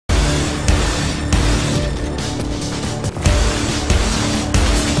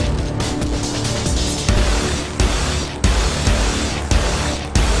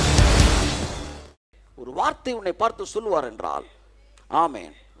வார்த்தை உன்னை பார்த்து சொல்லுவார் என்றால்,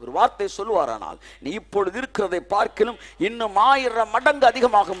 ஆமென், ஒரு வார்த்தை சொல்லுவாரானால், நீ இப்பொழுது இருக்கிறதை பார்க்கிலும் இன்னும் 1000 மடங்கு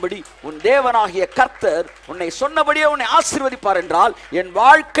அதிகமாகும்படி உன் தேவனாகிய கர்த்தர் உன்னை சொன்னபடியே உன்னை ஆசீர்வதிப்பார் என்றால், என்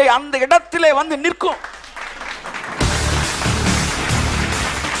வாழ்க்கை அந்த இடத்திலே வந்து நிற்கும்.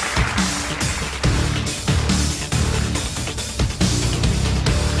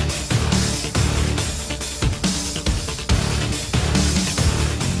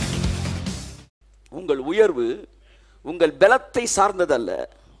 உங்கள் உயர்வு உங்கள் பலத்தை சார்ந்ததல்ல,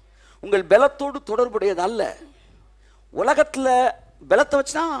 உங்கள் பலத்தோடு தொடர்புடையது அல்ல. உலகத்தில் பலத்தை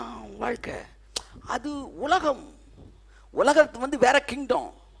வச்சுனா வாழ்க்கை, அது உலகம். உலகத்து வந்து வேற கிங்டம்,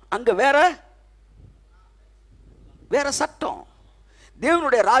 அங்கே வேற வேற சட்டம்.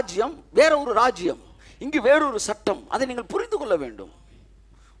 தேவனுடைய ராஜ்யம் வேற ஒரு ராஜ்யம், இங்கு வேறொரு சட்டம். அதை நீங்கள் புரிந்து கொள்ள வேண்டும்.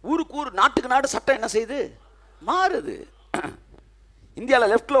 ஊருக்கு ஊர், நாட்டுக்கு நாடு சட்டம் என்ன செய்யுது? மாறுது.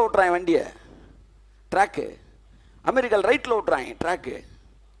 இந்தியாவில் லெஃப்டில் ஓட்டுறாங்க வண்டியை, ட்ராக்கு. அமெரிக்காவில் ரைட்டில் ஓட்டுறாங்க ட்ராக்கு.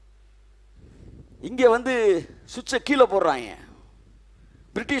 இங்கே வந்து சுவிட்சை கீழே போடுறாங்க,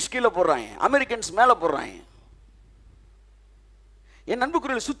 பிரிட்டிஷ் கீழே போடுறாங்க, அமெரிக்கன்ஸ் மேலே போடுறாங்க. என்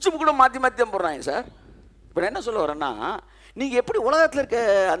நண்புக்குரிய சுவிட்சு கூட மாற்றி மாற்றி தான் போடுறாங்க சார். இப்போ என்ன சொல்ல வரேன்னா, நீங்கள் எப்படி உலகத்தில் இருக்க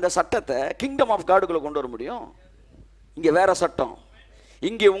அந்த சட்டத்தை கிங்டம் ஆஃப் காடுக்குள்ளே கொண்டு வர முடியும்? இங்கே வேற சட்டம்.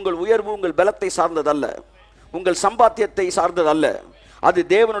 இங்கே உங்கள் உயர்வு உங்கள் பலத்தை சார்ந்ததல்ல, உங்கள் சம்பாத்தியத்தை சார்ந்ததல்ல, அது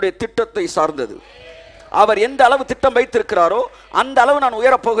தேவனுடைய திட்டத்தை சார்ந்தது. அவர் எந்த அளவு திட்டம் வைத்திருக்கிறாரோ அந்த அளவு நான்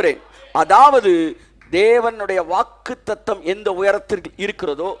உயரப் போகிறேன். அதாவது தேவனுடைய வாக்கு தத்தம் எந்த உயரத்தில்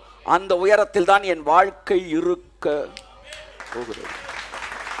இருக்கிறதோ அந்த உயரத்தில் தான் என் வாழ்க்கை இருக்க போகிறது.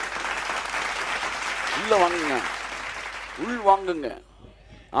 உள்ள வாங்குங்க, உள் வாங்குங்க.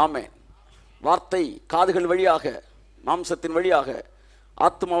 ஆமென். வார்த்தை காதுகள் வழியாக, மாம்சத்தின் வழியாக,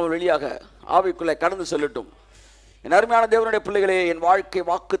 ஆத்மாவின் வழியாக ஆவிக்குள்ளே கடந்து செல்லட்டும். என் அருமையான தேவனுடைய பிள்ளைகளே, என் வாழ்க்கை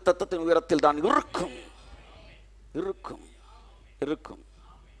வாக்கு தத்தத்தின் உயரத்தில் தான் இருக்கும். இருக்கும் இருக்கும்.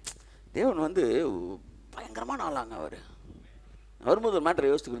 தேவன் வந்து பயங்கரமான ஆளாங்க. அவர் வரும்போது ஒரு மேட்டரை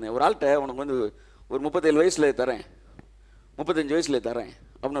யோசிச்சுக்கிறேன். ஒரு ஆள்கிட்ட உனக்கு வந்து ஒரு 37 வயசுல தரேன், 35 வயசுல தரேன்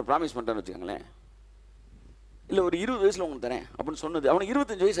அப்படின்னு ப்ராமிஸ் பண்ணிட்டேன்னு வச்சுக்கோங்களேன். இல்லை ஒரு 20 வயசுல உங்களுக்கு தரேன் அப்படின்னு சொன்னது அவனுக்கு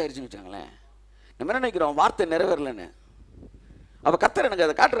 25 வயசு ஆயிடுச்சுன்னு வச்சுக்கோங்களேன். நம்ம என்ன நினைக்கிறோம், வார்த்தை நிறைவேறலன்னு. அப்போ கர்த்தர் எனக்கு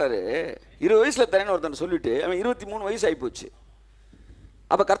அதை காட்டுறாரு. 20 வயசுல தரேன்னு ஒருத்தன் சொல்லிட்டு அவன் 23 வயசு ஆகி போச்சு.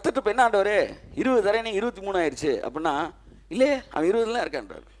 அப்போ கர்த்தர்கிட்ட இப்போ என்ன ஆண்டவரே 20 தரேனே 23 ஆயிடுச்சு அப்படின்னா, இல்லையே அவன் 20லாம்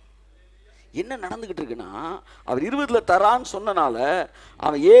இருக்கான்றார். என்ன நடந்துக்கிட்டு இருக்குன்னா, அவர் 20ல் தரான்னு சொன்னனால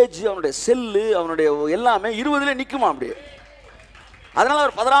அவன் ஏஜ், அவனுடைய செல்லு, அவனுடைய எல்லாமே 20ல் நிற்குமா அப்படியே. அதனால்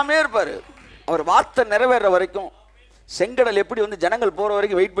அவர் பதறாமே இருப்பார். அவர் வார்த்தை நிறைவேற வரைக்கும், செங்கடல் எப்படி வந்து ஜனங்கள் போகிற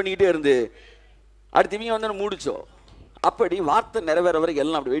வரைக்கும் வெயிட் பண்ணிக்கிட்டே இருந்து அடுத்து இவங்க வந்து மூடிச்சோ, அப்படி வார்த்தை நிறைவேற வரைக்கும்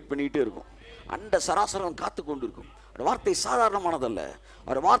எல்லாம் அப்படி வெயிட் பண்ணிக்கிட்டே இருக்கும். அண்ட சராசரம் காத்து கொண்டு இருக்கும். அவர் வார்த்தை சாதாரணமானதல்ல.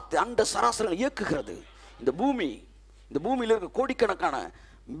 அவர் வார்த்தை அண்ட சராசரம் இயக்குகிறது. இந்த பூமியில் இருக்க கோடிக்கணக்கான,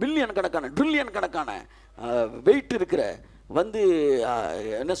 பில்லியன் கணக்கான, ட்ரில்லியன் கணக்கான வெயிட் இருக்கிற வந்து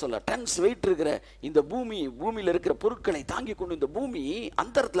என்ன சொல்ல டன்ஸ் வெயிட் இருக்கிற இந்த பூமியில் இருக்கிற பொருட்களை தாங்கி கொண்டு இந்த பூமி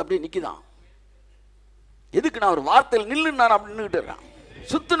அந்தரத்தில் அப்படியே நிற்கிதான். எதுக்கு? நான் ஒரு வார்த்தையில் நில்லு நான் அப்படி நின்றுக்கிட்டே இருக்கான்,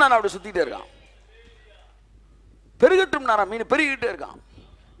 சுத்து நான் அப்படி சுத்திட்டே இருக்கான், பெருகட்டும் நான் மீன் பெருகிட்டே இருக்கான்.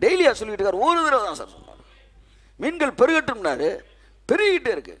 டெய்லியா சொல்லிட்டு இருக்காரு. ஒரு தடவை தான் சார் சொன்னார், மீன்கள் பெருகட்டும்னாரு,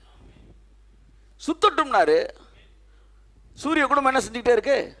 பெருகிட்டே இருக்கு. சுத்தட்டும்னாரு, சூரிய குடும்பம் என்ன செஞ்சுக்கிட்டே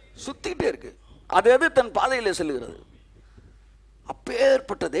இருக்கு? சுத்திக்கிட்டே இருக்கு. அது தன் பாதையில் செல்லுகிறது.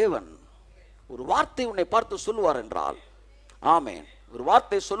 அப்பேற்பட்ட தேவன் ஒரு வார்த்தை உன்னை பார்த்து சொல்லுவார் என்றால், ஆமென், ஒரு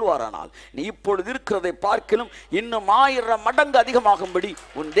வார்த்தை சொல்லுவாரானால், நீ இப்பொழுது இருக்கிறதை பார்க்கிலும் இன்னும் 1000 மடங்கு அதிகமாகும்படி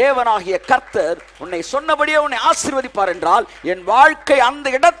உன் தேவனாகிய கர்த்தர் உன்னை சொன்னபடியே உன்னை ஆசீர்வதிப்பார் என்றால், என் வாழ்க்கை அந்த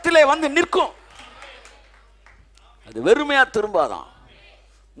இடத்திலே வந்து நிற்கும். அது வெறுமையா திரும்பாதான்,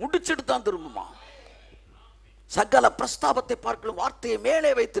 முடிச்சிட்டு தான் திரும்புமா. சகல பிரஸ்தாபத்தை பார்க்கலும் வார்த்தையை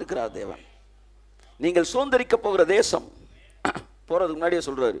மேலே வைத்திருக்கிறார் தேவன். நீங்கள் சுதந்திரிக்க போகிற தேசம், போறதுக்கு முன்னாடியே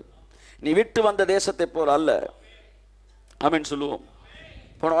சொல்றாரு, நீ விட்டு வந்த தேசத்தை போல அல்ல. ஆமென் சொல்லுவோம்.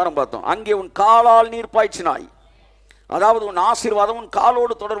 போன வாரம் பார்த்தோம், அங்கே உன் காலால் நீர் பாய்ச்சினாய். அதாவது உன் ஆசீர்வாதம் உன்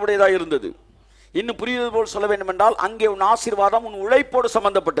காலோடு தொடர்புடையதாக இருந்தது. இன்னும் புரியுது போல் சொல்ல வேண்டும் என்றால், அங்கே உன் ஆசீர்வாதம் உன் உழைப்போடு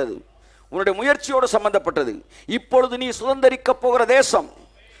சம்பந்தப்பட்டது, உன்னுடைய முயற்சியோடு சம்பந்தப்பட்டது. இப்பொழுது நீ சுதந்திரிக்க போகிற தேசம்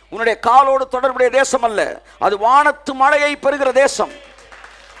உன்னுடைய காலோடு தொடர்புடைய தேசம் அல்ல, அது வானத்து மழையை பெறுகிற தேசம்.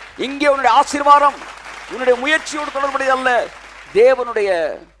 இங்கே உன்னுடைய ஆசீர்வாதம் உன்னுடைய முயற்சியோடு தொடர்புடையது அல்ல, தேவனுடைய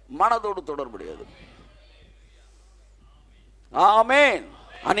மனதோடு தொடர்புடையது. ஆமென்.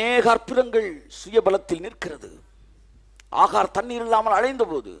 அநேக அற்புதங்கள் சுயபலத்தில் நிற்கிறது. ஆகார் தண்ணீர் இல்லாமல் அழைந்த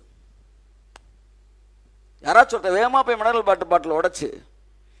போது யாராச்சும் ஒருத்தர் வேகமா போய் மினரல் பாட்டில் உடைச்சு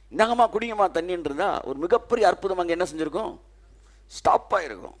இந்தாங்கம்மா குடிங்கம்மா தண்ணின்னு இருந்தா ஒரு மிகப்பெரிய அற்புதம் அங்கே என்ன செஞ்சிருக்கும்? ஸ்டாப்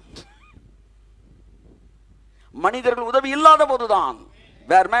ஆயிருக்கும். மனிதர்கள் உதவி இல்லாத போதுதான்.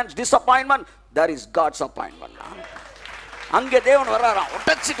 Where man's disappointment, there is God's appointment. அங்கே தேவன் வராராம்,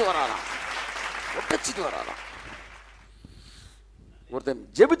 ஒட்டச்சிட்டு வராராம், ஒட்டச்சிட்டு வராராம். ஒருத்தன்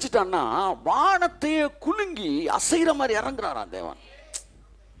ஜெபிச்சிட்டான்னா வானத்தையே குலுங்கி அசைகிற மாதிரி இறங்குறாராம் தேவன்.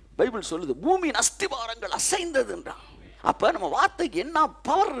 பைபிள் சொல்லுது பூமியின் அஸ்திவாரங்கள் அசைந்ததுன்றான். அப்ப நம்ம வார்த்தைக்கு என்ன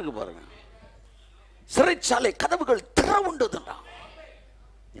பவர் இருக்கு பாருங்க. சிறைச்சாலை கதவுகள் திறவுண்டதுன்றான்.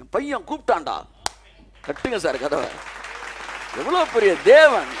 என் பையன் கூப்பிட்டான்டா, கட்டுங்க சார் கதவை. எவ்வளவு பெரிய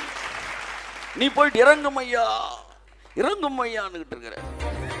தேவன். நீ போயிட்டு இறங்கும் ஐயா, இறங்கும் ஐயான்னு இருக்கிற